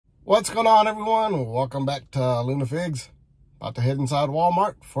What's going on, everyone? Welcome back to Luna Figs. About to head inside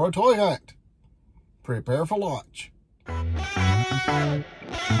Walmart for a toy hunt. Prepare for launch.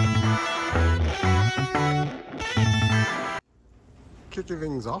 Kicking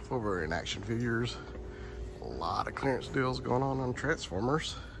things off over in Action Figures. A lot of clearance deals going on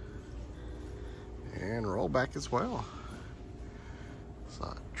Transformers. And Rollback as well.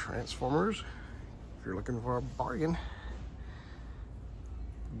 So Transformers, if you're looking for a bargain,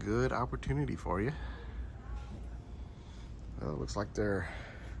 good opportunity for you. Well, it looks like they're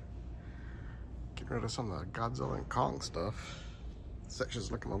getting rid of some of the Godzilla and Kong stuff. The section's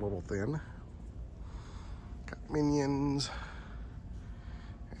looking a little thin. Got Minions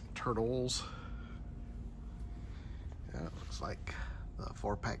and Turtles. Yeah, it looks like the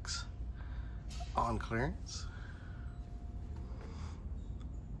 4-packs on clearance.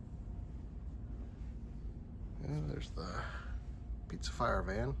 Yeah, there's the Pizza Fire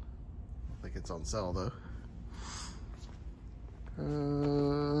van. I think it's on sale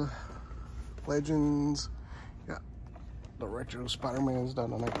though. Legends. Yeah, the retro Spider-Man's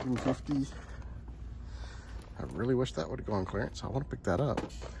down to 1950. I really wish that would go on clearance. I want to pick that up.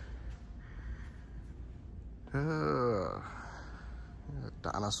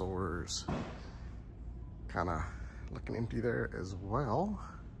 Dinosaurs. Kind of looking empty there as well.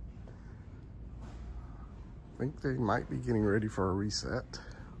 I think they might be getting ready for a reset.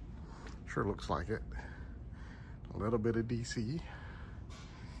 Sure looks like it. A little bit of DC.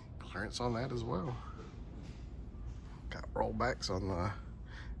 Clearance on that as well. Got rollbacks on the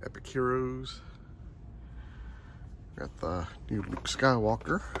Epic Heroes. Got the new Luke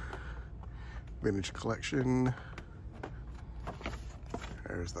Skywalker. Vintage collection.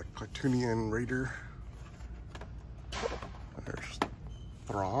 There's the Cartoonian Raider. There's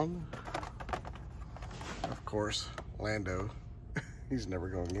Thrawn. Of course, Lando. He's never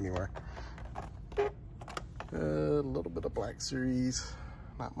going anywhere. A little bit of Black Series.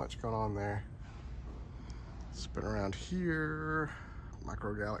 Not much going on there. Spin around here.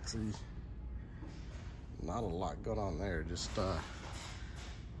 Micro Galaxy. Not a lot going on there. Just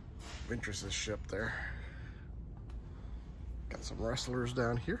Ventress's ship there. Got some wrestlers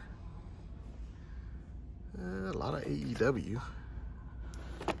down here. A lot of AEW.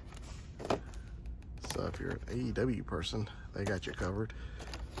 So if you're an AEW person, they got you covered.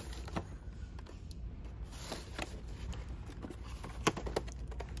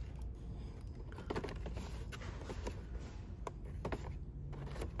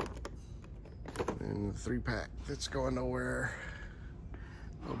 And the 3-pack that's going nowhere.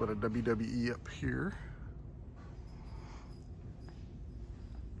 A little bit of WWE up here.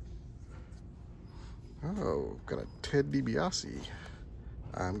 Oh, got a Ted DiBiase.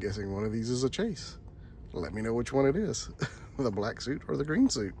 I'm guessing one of these is a chase. Let me know which one it is. The black suit or the green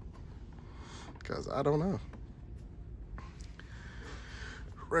suit. Because I don't know.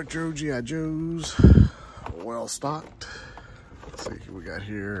 Retro G.I. Joes. Well stocked. Let's see who we got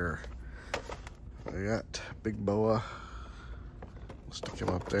here. We got Big Boa. We'll stick him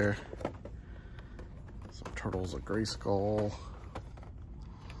up there. Some Turtles of Grayskull.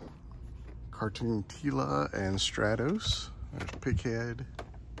 Cartoon Tila and Stratos. There's Pighead.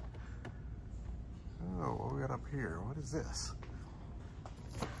 Oh, what we got up here? What is this?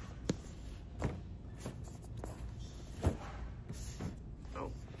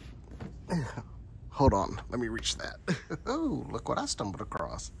 Oh. Hold on, let me reach that. Oh, look what I stumbled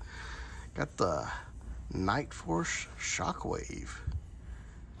across. Got the Night Force Shockwave.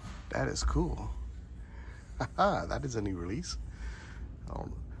 That is cool. Haha, that is a new release.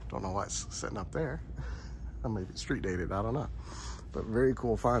 Don't know why it's sitting up there. Maybe it's street dated, I don't know. But very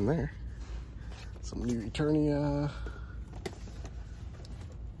cool find there. Some new Eternia.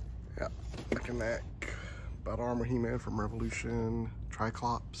 Yeah, Mechanic. Battle Armor He-Man from Revolution.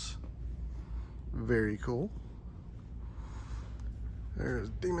 Triclops. Very cool. There's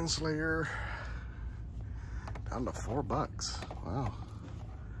Demon Slayer. Down to $4. Wow.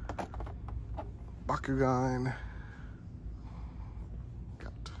 Bakugan.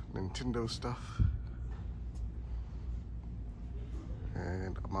 Got Nintendo stuff.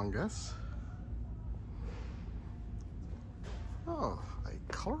 And Among Us. Oh, a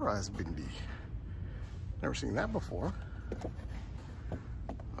colorized Bindi. Never seen that before. Well,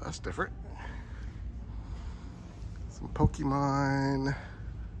 that's different. Some Pokemon.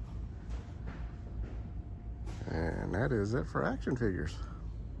 And that is it for Action Figures.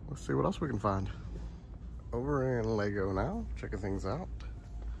 Let's see what else we can find. Over in Lego now, checking things out.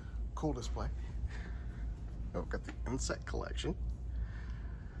 Cool display. Oh, got the insect collection.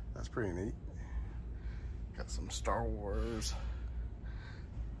 That's pretty neat. Got some Star Wars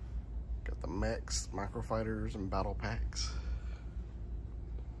X Microfighters and battle packs.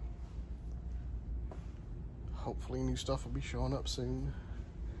 Hopefully new stuff will be showing up soon.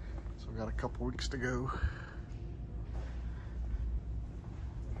 So we've got a couple weeks to go.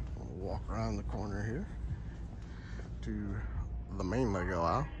 We'll walk around the corner here to the main Lego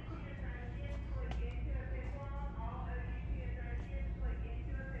aisle.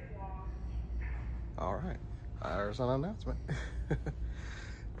 All right, there's an announcement.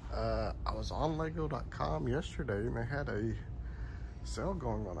 I was on Lego.com yesterday and they had a sale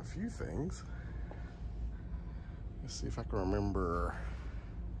going on a few things. Let's see if I can remember.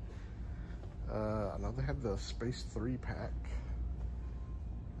 I know they had the Space 3 pack.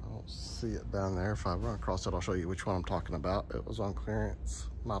 I don't see it down there. If I run across it, I'll show you which one I'm talking about. It was on clearance,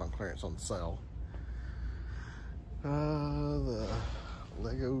 not on clearance, on sale. The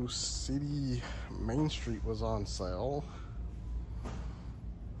Lego City Main Street was on sale.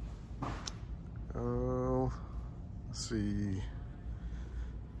 Oh, let's see.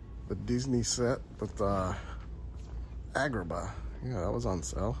 The Disney set with the Agrabah. Yeah, that was on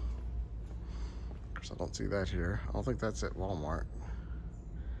sale. Of course, I don't see that here. I don't think that's at Walmart.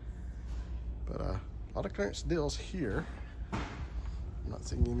 But a lot of clearance deals here. I'm not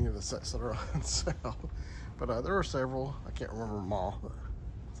seeing any of the sets that are on sale. But there are several. I can't remember them all.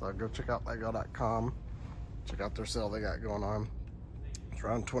 So go check out Lego.com. Check out their sale they got going on. It's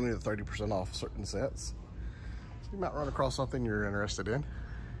around 20 to 30% off certain sets. So you might run across something you're interested in.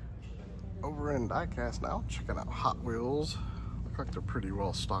 Over in Diecast now, checking out Hot Wheels. Look like they're pretty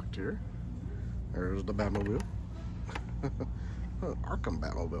well stocked here. There's the Batmobile. Arkham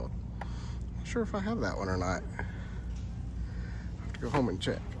Batmobile. Not sure if I have that one or not. I have to go home and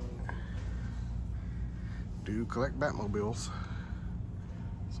check. Do collect Batmobiles.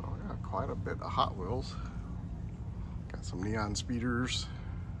 So I got quite a bit of Hot Wheels. Got some neon speeders.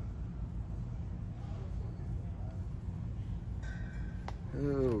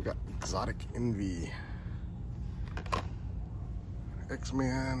 Oh, got Exotic Envy.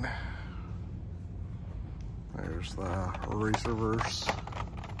 X-Men. There's the Racerverse.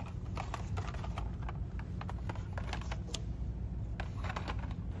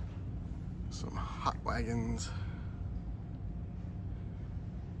 Some Hot Wagons.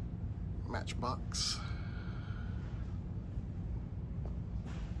 Matchbox.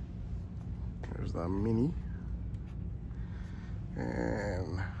 There's the Mini.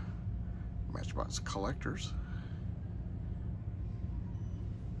 And Matchbox Collectors.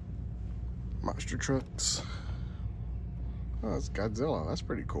 Monster Trucks. Oh, that's Godzilla. That's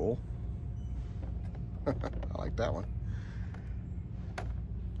pretty cool. I like that one.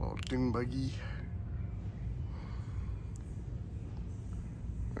 Little dune buggy.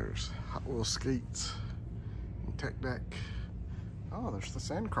 There's Hot Wheels Skates and Tech Deck. Oh, there's the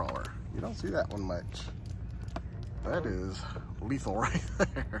Sandcrawler. You don't see that one much. That is lethal right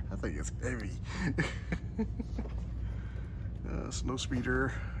there. I think it's heavy. Snow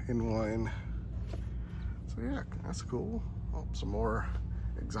Speeder in one. So yeah, that's cool. Oh, some more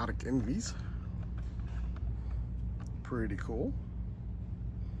Exotic Envies. Pretty cool.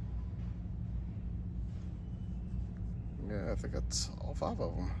 Yeah, I think that's all 5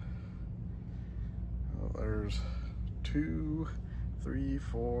 of them. Oh, there's 2, 3,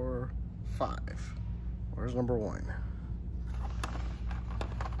 4, 5. Where's number 1?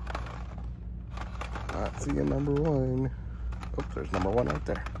 Not seeing number 1. Oh, there's number 1 right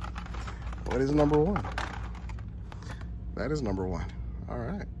there. What is number 1? That is number 1. All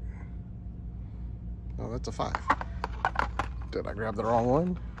right. Oh, that's a 5. Did I grab the wrong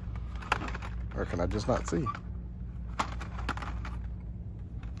one? Or can I just not see? I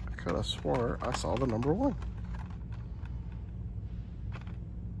could have swore I saw the number 1.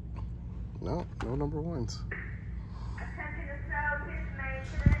 No, no number 1s.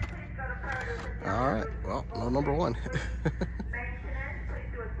 All right, well, no number 1.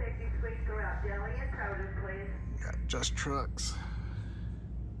 Got Just Trucks.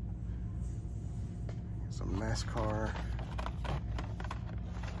 Some NASCAR.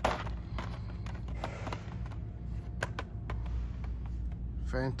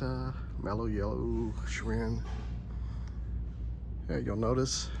 Fanta, Mellow Yellow, Schwinn. Yeah, you'll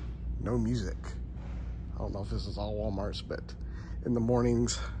notice no music. I don't know if this is all Walmart's, but in the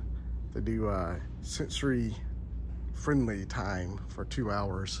mornings they do sensory friendly time for 2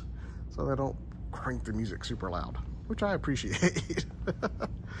 hours, so they don't crank the music super loud, which I appreciate.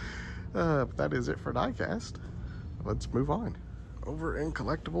 But that is it for Diecast. Let's move on. Over in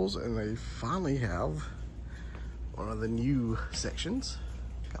collectibles, and they finally have one of the new sections.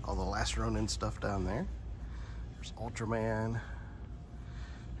 Got all the Last Ronin stuff down there. There's Ultraman.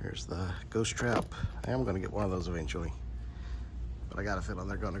 Here's the Ghost Trap. I am going to get one of those eventually, but I got a feeling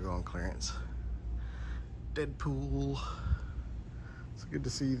they're going to go on clearance. Deadpool. It's good to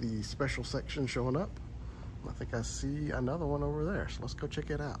see the special section showing up. I think I see another one over there, so let's go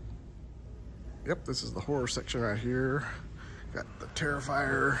check it out. Yep, this is the horror section right here. Got the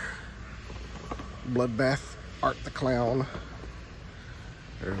Terrifier, Bloodbath, Art the Clown.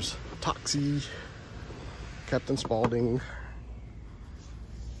 There's Toxie, Captain Spaulding.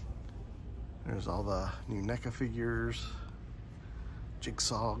 There's all the new NECA figures,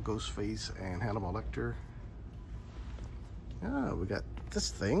 Jigsaw, Ghostface, and Hannibal Lecter. Yeah, we got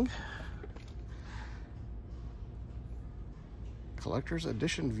this thing. Collector's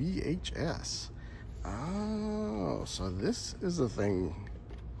Edition VHS. Oh, so this is the thing.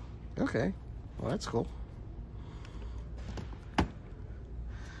 Okay, well that's cool.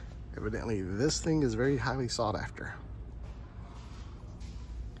 Evidently this thing is very highly sought after.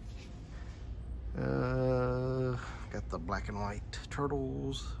 Got the black and white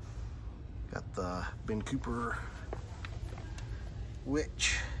turtles. Got the Ben Cooper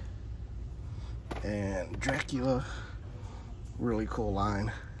Witch and Dracula. Really cool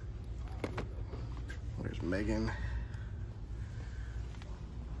line. There's Megan.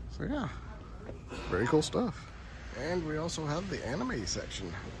 So yeah, very cool stuff. And we also have the anime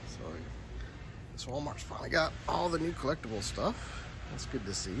section. So this Walmart's finally got all the new collectible stuff. That's good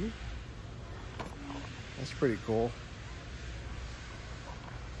to see. That's pretty cool.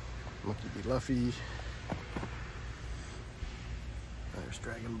 Monkey D. Luffy. There's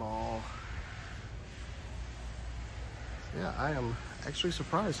Dragon Ball. Yeah, I am actually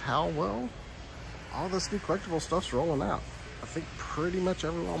surprised how well all this new collectible stuff's rolling out. I think pretty much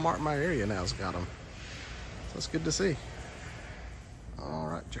every Walmart in my area now's got them. So that's good to see. All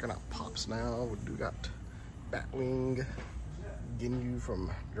right, checking out Pops now. We do got Batwing, Ginyu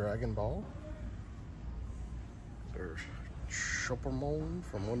from Dragon Ball. There's Choppermon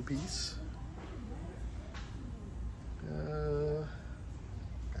from One Piece.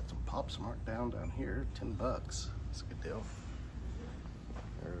 Got some Pops marked down here, $10. That's a good deal.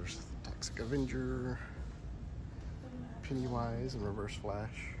 There's the Toxic Avenger, Pennywise and Reverse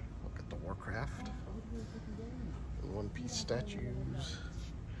Flash. Look at the Warcraft. And One Piece statues.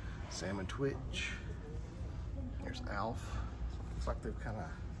 Sam and Twitch. There's Alf. Looks like they've kind of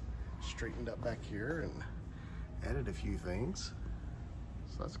straightened up back here and added a few things.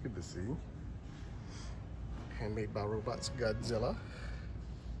 So that's good to see. Handmade by Robots Godzilla.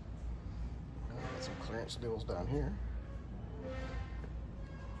 Got some clearance deals down here.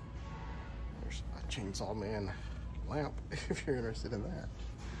 There's a Chainsaw Man lamp if you're interested in that.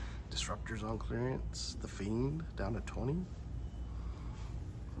 Disruptors on clearance. The Fiend down to 20. Some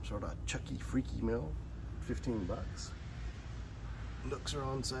sort of Chucky Freaky Mill, $15. Looks are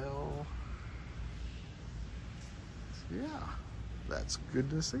on sale. Yeah, that's good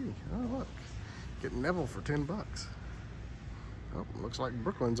to see. Oh look, get Neville for $10. Oh, looks like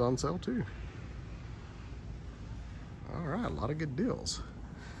Brooklyn's on sale too. All right, a lot of good deals.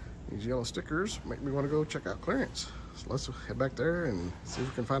 These yellow stickers make me want to go check out clearance. So let's head back there and see if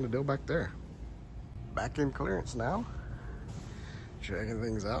we can find a deal back there. Back in clearance now. Checking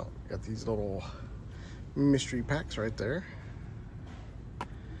things out. Got these little mystery packs right there.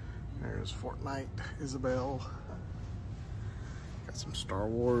 There's Fortnite, Isabel. Got some Star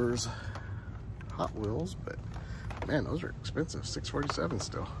Wars Hot Wheels, but man, those are expensive. $647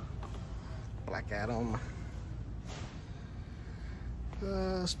 still. Black Adam.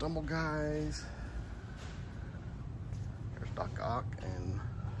 Stumble Guys. There's Doc Ock and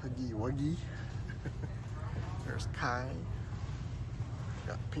Huggy Wuggy. There's Kai.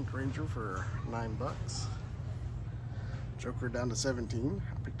 Got Pink Ranger for $9. Joker down to 17.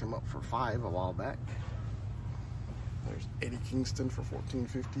 I picked him up for $5 a while back. There's Eddie Kingston for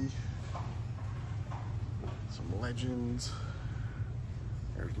 $14.50. Some Legends.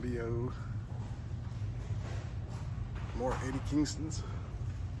 There's Leo. More Eddie Kingstons.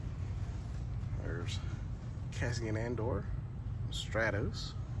 There's Cassian Andor.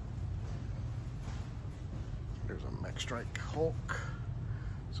 Stratos. There's a Mech Strike Hulk.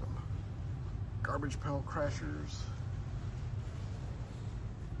 Some Garbage Pail Crashers.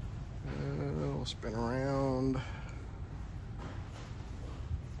 We'll spin around.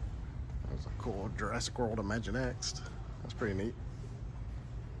 That's a cool Jurassic World Imaginext. That's pretty neat.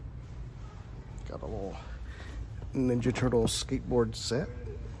 Got a little Ninja Turtle skateboard set.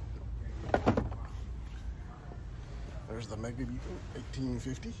 There's the Mega Mutant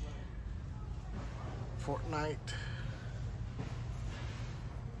 1850. Fortnite.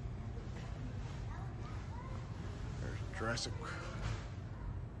 There's Jurassic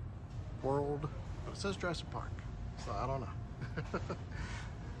World, but it says Jurassic Park, so I don't know.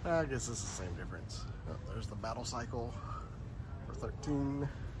 I guess it's the same difference. Oh, there's the Battle Cycle for 13.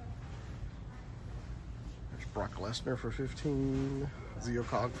 There's Brock Lesnar for 15.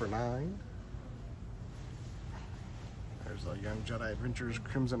 Zeocog for 9. There's a Young Jedi Adventures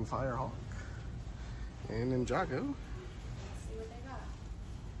Crimson Firehawk. And Ninjago.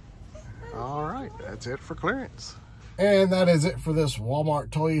 Alright, that's it for clearance. And that is it for this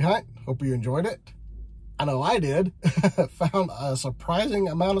Walmart toy hunt. Hope you enjoyed it. I know I did. Found a surprising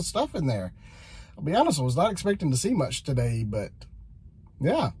amount of stuff in there. I'll be honest, I was not expecting to see much today, but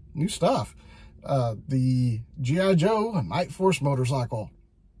yeah, new stuff. The G.I. Joe Night Force motorcycle.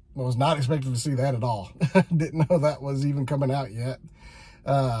 I was not expecting to see that at all. Didn't know that was even coming out yet.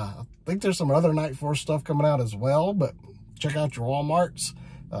 I think there's some other Night Force stuff coming out as well, but check out your Walmarts.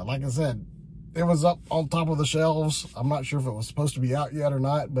 Like I said, it was up on top of the shelves. I'm not sure if it was supposed to be out yet or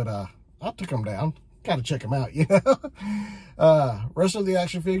not, but I took them down. Got to check them out, you know. Rest of the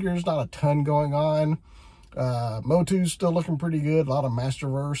action figures, not a ton going on. Motu's still looking pretty good. A lot of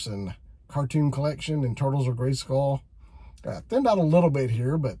Masterverse and Cartoon Collection and Turtles of Grayskull. Thinned out a little bit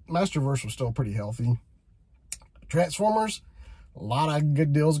here, but Masterverse was still pretty healthy. Transformers, a lot of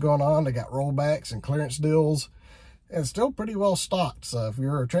good deals going on. They got rollbacks and clearance deals. And still pretty well stocked. So if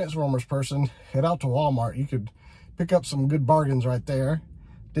you're a Transformers person, head out to Walmart. You could pick up some good bargains right there.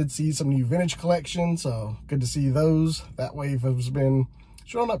 Did see some new vintage collections, so good to see those. That wave has been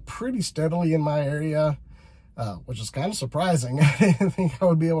showing up pretty steadily in my area, which is kind of surprising. I didn't think I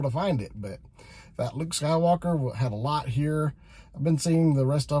would be able to find it, but that Luke Skywalker had a lot here. I've been seeing the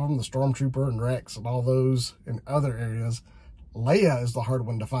rest of them, the Stormtrooper and Rex and all those in other areas. Leia is the hard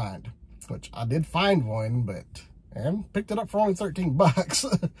one to find, which I did find one, and picked it up for only 13 bucks.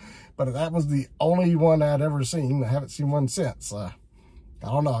 But that was the only one I'd ever seen. I haven't seen one since. I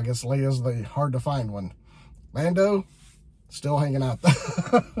don't know. I guess Leia's the hard to find one. Lando, still hanging out.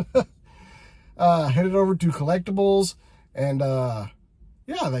 Headed over to collectibles, and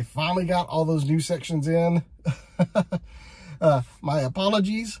yeah, they finally got all those new sections in. My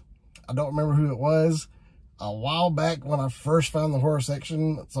apologies. I don't remember who it was. A while back when I first found the horror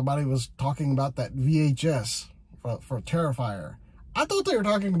section, somebody was talking about that VHS for Terrifier. I thought they were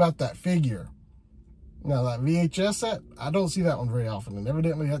talking about that figure. Now, that VHS set, I don't see that one very often, and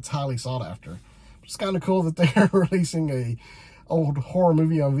evidently that's highly sought after. It's kind of cool that they're releasing a old horror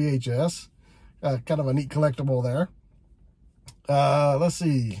movie on VHS. Kind of a neat collectible there. Let's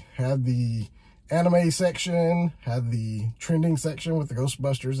see. Had the anime section, had the trending section with the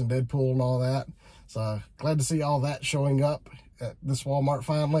Ghostbusters and Deadpool and all that. So, glad to see all that showing up at this Walmart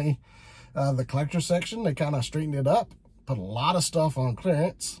finally. The collector section, they kind of straightened it up. Put a lot of stuff on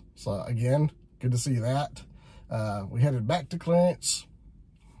clearance. So, again, good to see that. We headed back to clearance.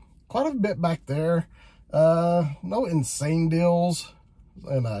 Quite a bit back there. No insane deals.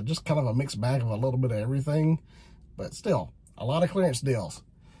 And just kind of a mixed bag of a little bit of everything. But still, a lot of clearance deals.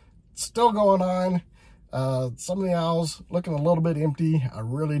 Still going on. Some of the aisles looking a little bit empty. I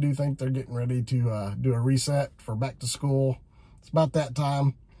really do think they're getting ready to do a reset for back to school. It's about that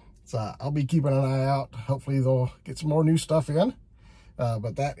time. So I'll be keeping an eye out. Hopefully they'll get some more new stuff in.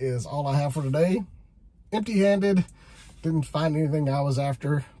 But that is all I have for today. Empty-handed. Didn't find anything I was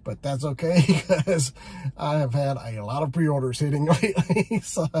after, but that's okay because I have had a lot of pre-orders hitting lately.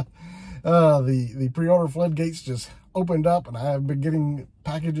 So the pre-order floodgates just opened up, and I have been getting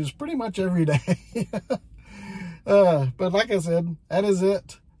packages pretty much every day. But like I said, that is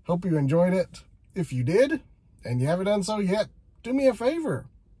it. Hope you enjoyed it. If you did, and you haven't done so yet, do me a favor.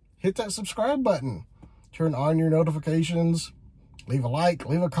 Hit that subscribe button. Turn on your notifications. Leave a like,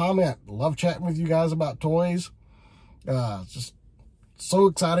 leave a comment. Love chatting with you guys about toys. It's just so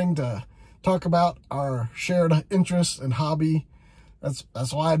exciting to talk about our shared interests and hobby.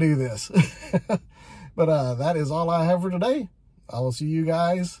 That's why I do this. But that is all I have for today. I will see you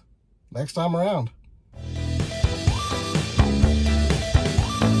guys next time around.